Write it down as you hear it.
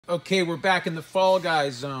Okay, we're back in the Fall Guy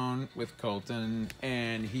zone with Colton,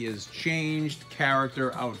 and he has changed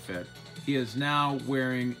character outfit. He is now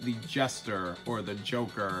wearing the Jester, or the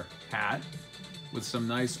Joker, hat with some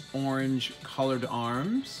nice orange colored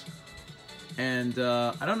arms. And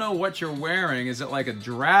I don't know what you're wearing. Is it like a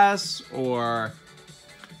dress or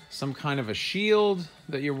some kind of a shield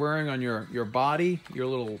that you're wearing on your body? Your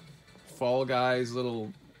little Fall Guys,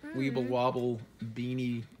 little weeble wobble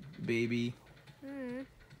beanie baby.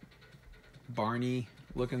 Barney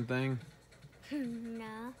looking thing?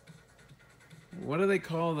 No. What do they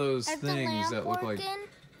call those things that look like...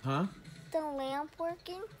 Huh? The lamp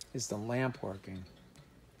working? Is the lamp working?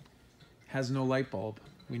 Has no light bulb.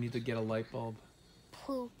 We need to get a light bulb.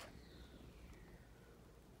 Poop.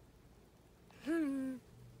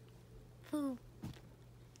 Poop.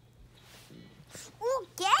 Ooh,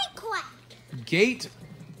 gate quack. Gate...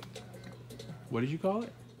 What did you call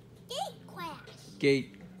it? Gate quack.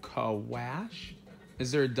 Gate Quash?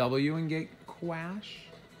 Is there a W in Gate Quash?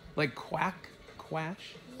 Like quack?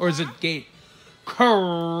 Quash? Or is it Gate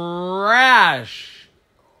Crash?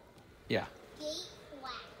 Yeah. Gate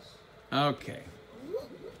quack. Okay.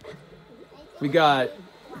 We got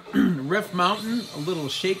Riff Mountain, a little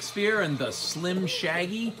Shakespeare, and the Slim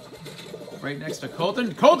Shaggy right next to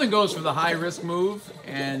Colton. Colton goes for the high-risk move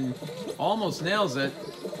and almost nails it.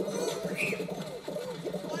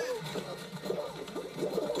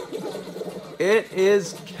 It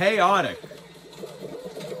is chaotic.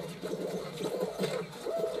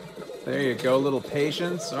 There you go, little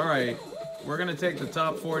patience. All right, we're gonna take the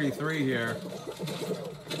top 43 here.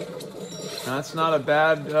 That's not a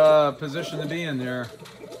bad position to be in there,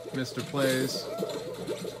 Mr. Plays.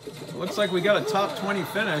 Looks like we got a top 20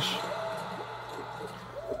 finish.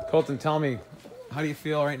 Colton, tell me, how do you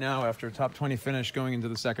feel right now after a top 20 finish going into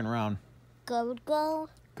the second round? Go.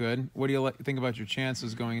 Good. What do you think about your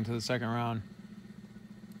chances going into the second round?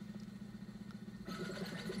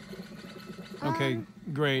 Okay,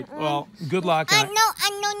 great. Well, good luck. No.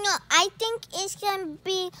 I think it's gonna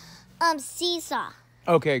be seesaw.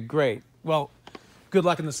 Okay, great. Well, good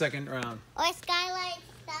luck in the second round. Or skylight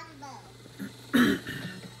stumble.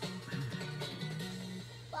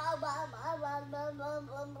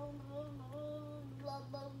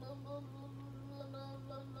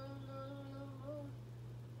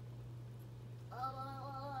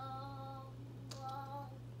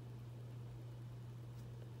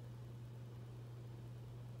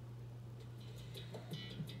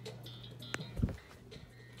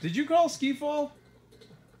 Did you call ski fall?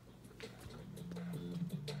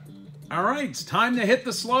 All right, it's time to hit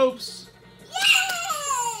the slopes.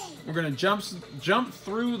 Yay! We're gonna jump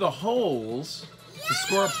through the holes to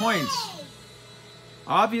score points.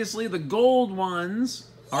 Obviously, the gold ones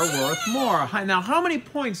are worth more. Now, how many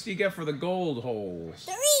points do you get for the gold holes?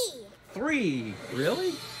 3. Really?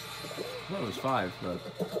 I thought it was 5,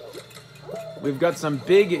 but we've got some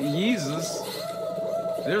big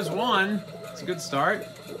Yeezes. There's one. It's a good start.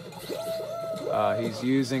 He's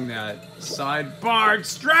using that sidebar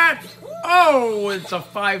strat. Oh, it's a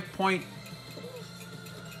 5-point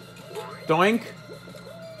doink.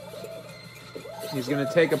 He's going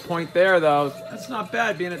to take a point there, though. That's not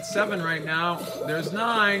bad, being at 7 right now. There's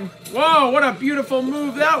 9. Whoa, what a beautiful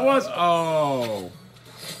move that was. Oh,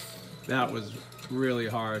 that was really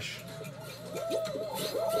harsh.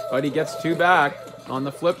 But he gets 2 back on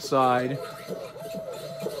the flip side.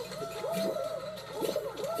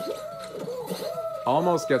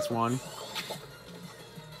 Almost gets 1.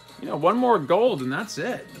 You know, 1 more gold and that's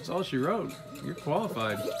it. That's all she wrote. You're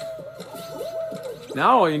qualified.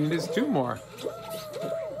 Now all you need is 2 more.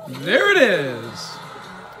 There it is.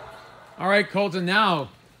 All right, Colton, now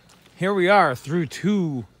here we are through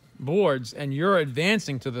 2 boards and you're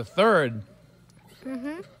advancing to the 3rd.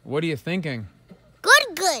 What are you thinking?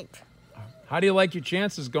 Good. How do you like your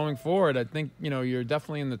chances going forward? I think, you know, you're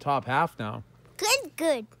definitely in the top half now.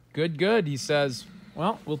 Good. Good, he says.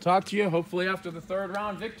 Well, we'll talk to you hopefully after the 3rd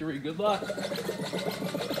round victory. Good luck.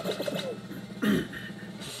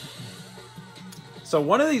 So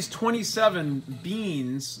one of these 27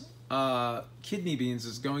 beans, kidney beans,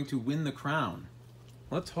 is going to win the crown.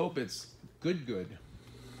 Let's hope it's good.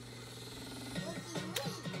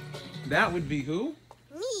 That would be who?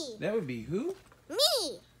 Me. That would be who?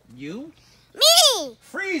 Me. You? Me.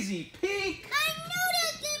 Freezy Peak! I knew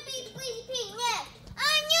that was gonna be Freezy Peak. Yeah,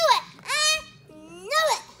 I knew it.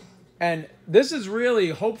 And this is really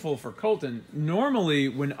hopeful for Colton. Normally,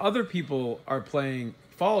 when other people are playing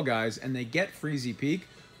Fall Guys and they get Freezy Peak,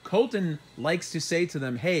 Colton likes to say to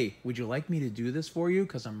them, hey, would you like me to do this for you?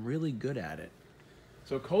 Because I'm really good at it.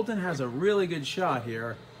 So Colton has a really good shot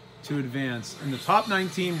here to advance. In the top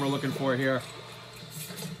 19 we're looking for here.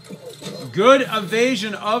 Good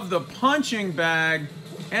evasion of the punching bag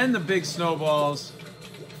and the big snowballs.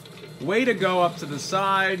 Way to go up to the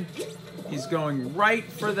side. He's going right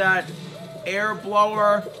for that air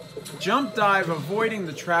blower. Jump dive, avoiding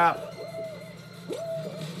the trap.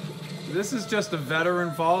 This is just a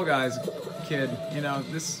veteran Fall Guys kid. You know,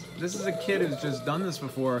 this is a kid who's just done this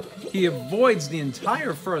before. He avoids the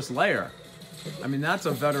entire first layer. I mean, that's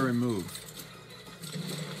a veteran move.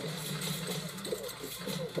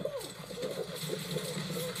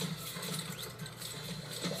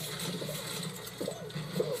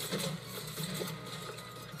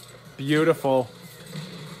 Beautiful.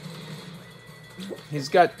 He's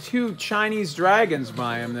got 2 Chinese dragons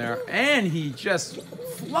by him there, and he just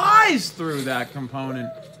flies through that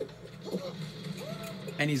component.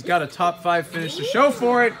 And he's got a top 5 finish to show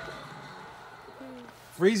for it.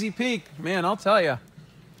 Freezy Peak, man, I'll tell you.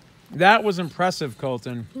 That was impressive,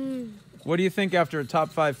 Colton. What do you think after a top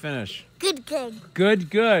 5 finish? Good, good. Good,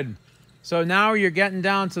 good. So now you're getting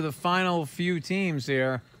down to the final few teams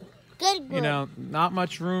here. Good, good. You know, not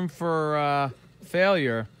much room for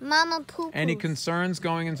failure. Mama poo-poo. Any concerns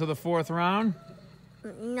going into the 4th round?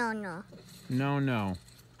 No, no. No, no.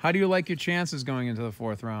 How do you like your chances going into the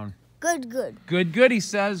 4th round? Good, good. Good, good, he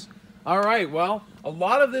says. All right, well, a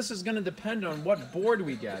lot of this is going to depend on what board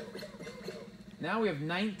we get. Now we have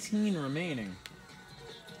 19 remaining.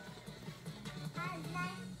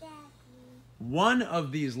 One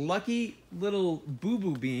of these lucky little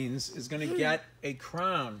boo-boo beans is going to get a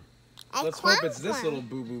crown. Let's hope it's this little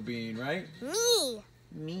boo-boo bean, right? Me.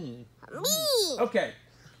 Me. Me. Okay.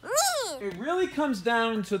 Me. It really comes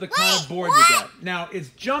down to the kind of board you get. Now, it's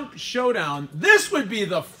Jump Showdown. This would be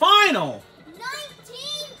the final. 19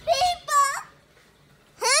 people.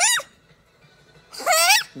 Huh?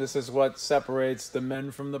 Huh? This is what separates the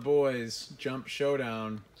men from the boys. Jump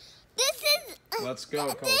Showdown. This is... Let's go,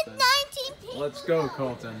 There's Colton. 19 people. Let's go,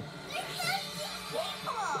 Colton. There's 19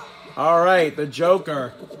 people. All right, the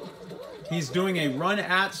Joker. He's doing a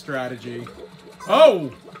run-at strategy.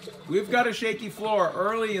 Oh! We've got a shaky floor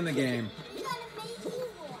early in the game.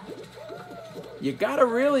 You gotta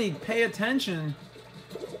really pay attention.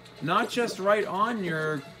 Not just right on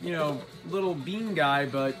your, you know, little bean guy,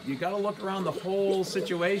 but you gotta look around the whole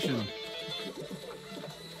situation.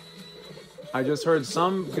 I just heard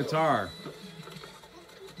some guitar.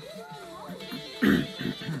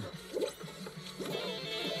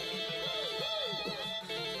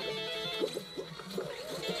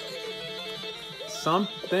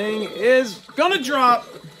 Something is gonna drop.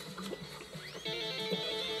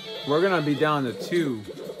 We're gonna be down to 2.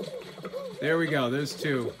 There we go, there's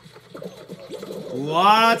 2.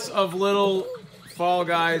 Lots of little Fall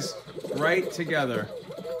Guys right together.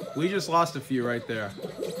 We just lost a few right there.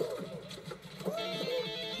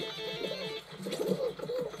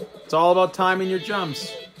 It's all about timing your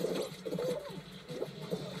jumps.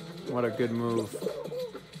 What a good move.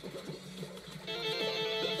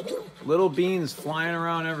 Little beans flying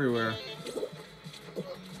around everywhere.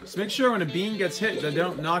 Just make sure when a bean gets hit, they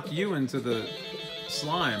don't knock you into the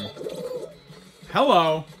slime.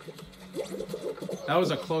 Hello. That was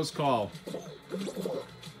a close call.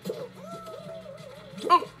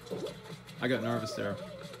 Oh! I got nervous there.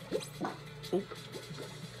 Oh.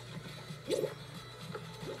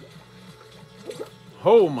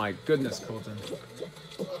 Oh my goodness, Colton.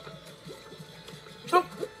 Oh!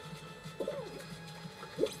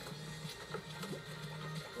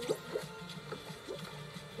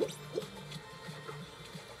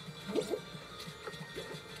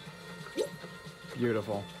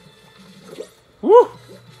 Beautiful. Woo!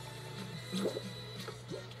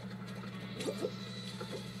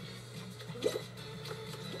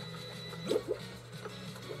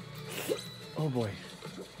 Oh boy.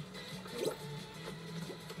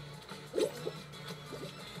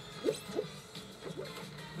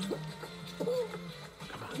 Come on.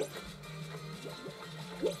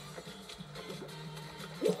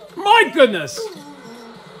 My goodness!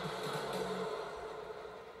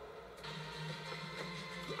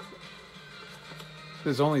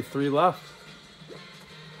 There's only 3 left.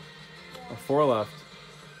 Or 4 left.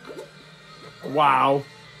 Wow.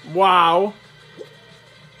 Wow.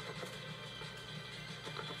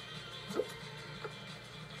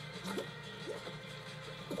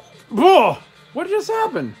 Whoa! What just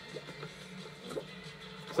happened?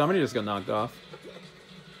 Somebody just got knocked off.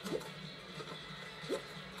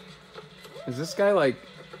 Is this guy like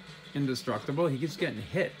indestructible? He keeps getting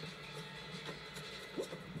hit.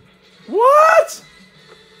 What?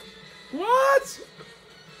 What?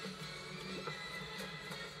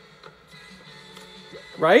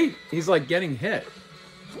 Right? He's like getting hit.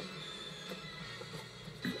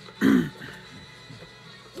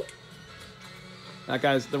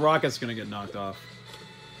 The rocket's gonna get knocked off.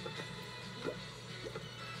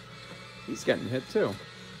 He's getting hit too.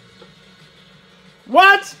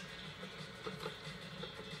 What?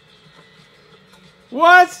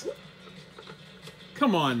 What?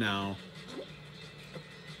 Come on now.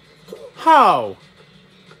 How?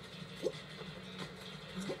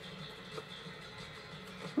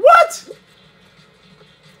 What?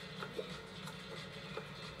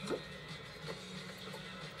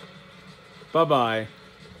 Bye-bye.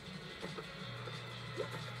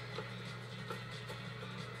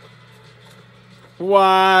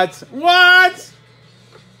 What? What?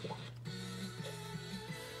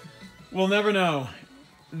 We'll never know.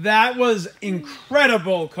 That was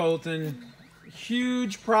incredible, Colton.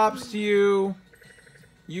 Huge props to you.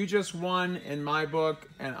 You just won in my book,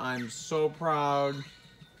 and I'm so proud.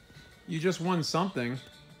 You just won something.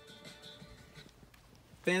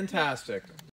 Fantastic.